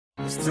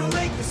too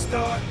late to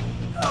start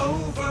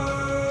over.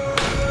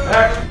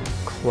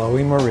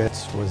 Chloë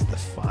Moretz was the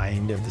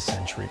find of the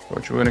century.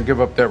 Thought you were gonna give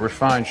up that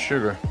refined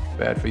sugar.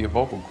 Bad for your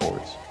vocal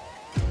cords.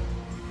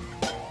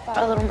 Bought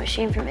a little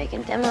machine for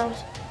making demos.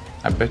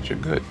 I bet you're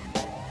good.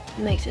 What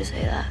makes you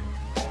say that?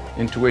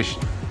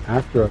 Intuition.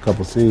 After a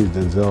couple scenes,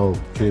 Denzel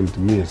came to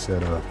me and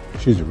said,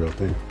 she's a real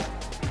thing.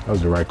 That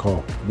was the right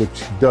call, which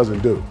she doesn't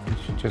do.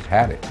 She just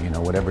had it, you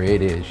know, whatever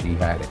it is, she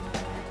had it.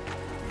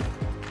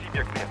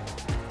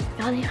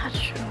 Yanni, that's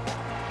true.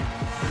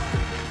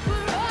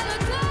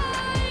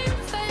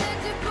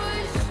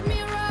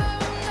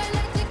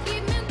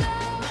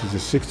 She's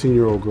a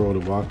 16-year-old girl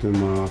that walked in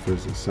my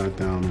office and sat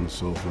down on the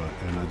sofa,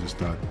 and I just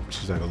thought,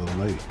 she's like a little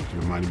lady. She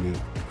reminded me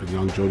of a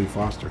young Jodie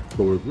Foster.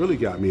 But what really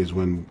got me is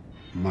when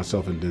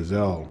myself and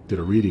Denzel did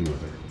a reading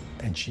with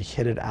her. And she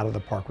hit it out of the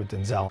park with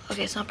Denzel.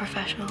 Okay, it's not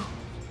professional.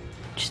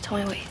 Just tell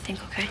me what you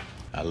think, okay?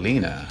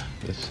 Alina,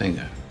 the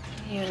singer.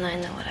 You and I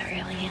know what I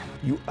really am.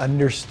 You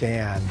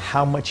understand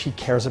how much he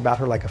cares about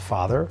her like a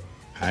father.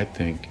 I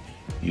think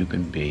you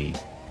can be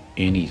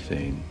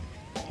anything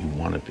you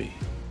want to be.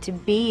 To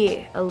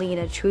be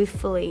Alina,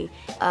 truthfully,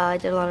 I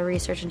did a lot of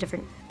research on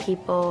different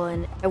people,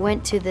 and I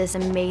went to this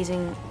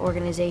amazing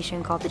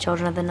organization called the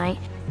Children of the Night.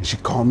 She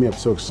called me up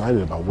so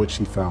excited about what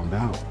she found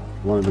out.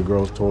 One of the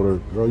girls told her,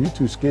 girl, you're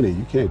too skinny.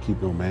 You can't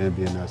keep no man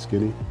being that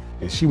skinny.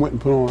 And she went and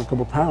put on a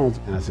couple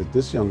pounds, and I said,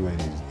 this young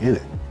lady's in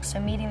it.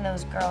 So meeting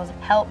those girls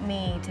helped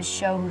me to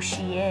show who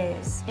she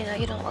is. You know,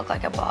 you don't look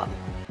like a Bob.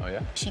 Oh,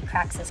 yeah? She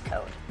cracks his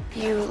code.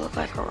 You look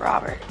like a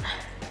Robert.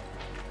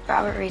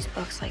 Robert reads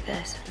books like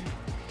this, and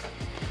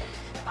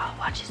Bob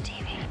watches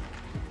TV.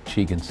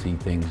 She can see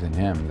things in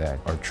him that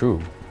are true,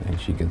 and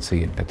she can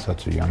see it at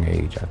such a young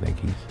age. I think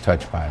he's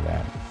touched by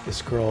that.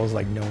 This girl is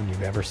like no one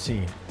you've ever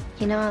seen.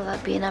 You know, I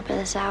love being up at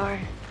this hour.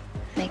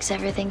 Makes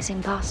everything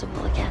seem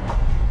possible again.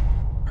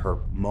 Her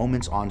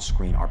moments on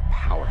screen are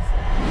powerful.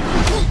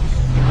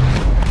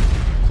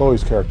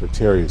 Chloe's character,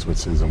 Terry, is what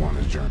sends him on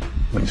his journey.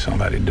 When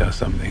somebody does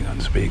something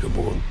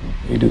unspeakable,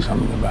 you do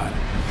something about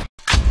it.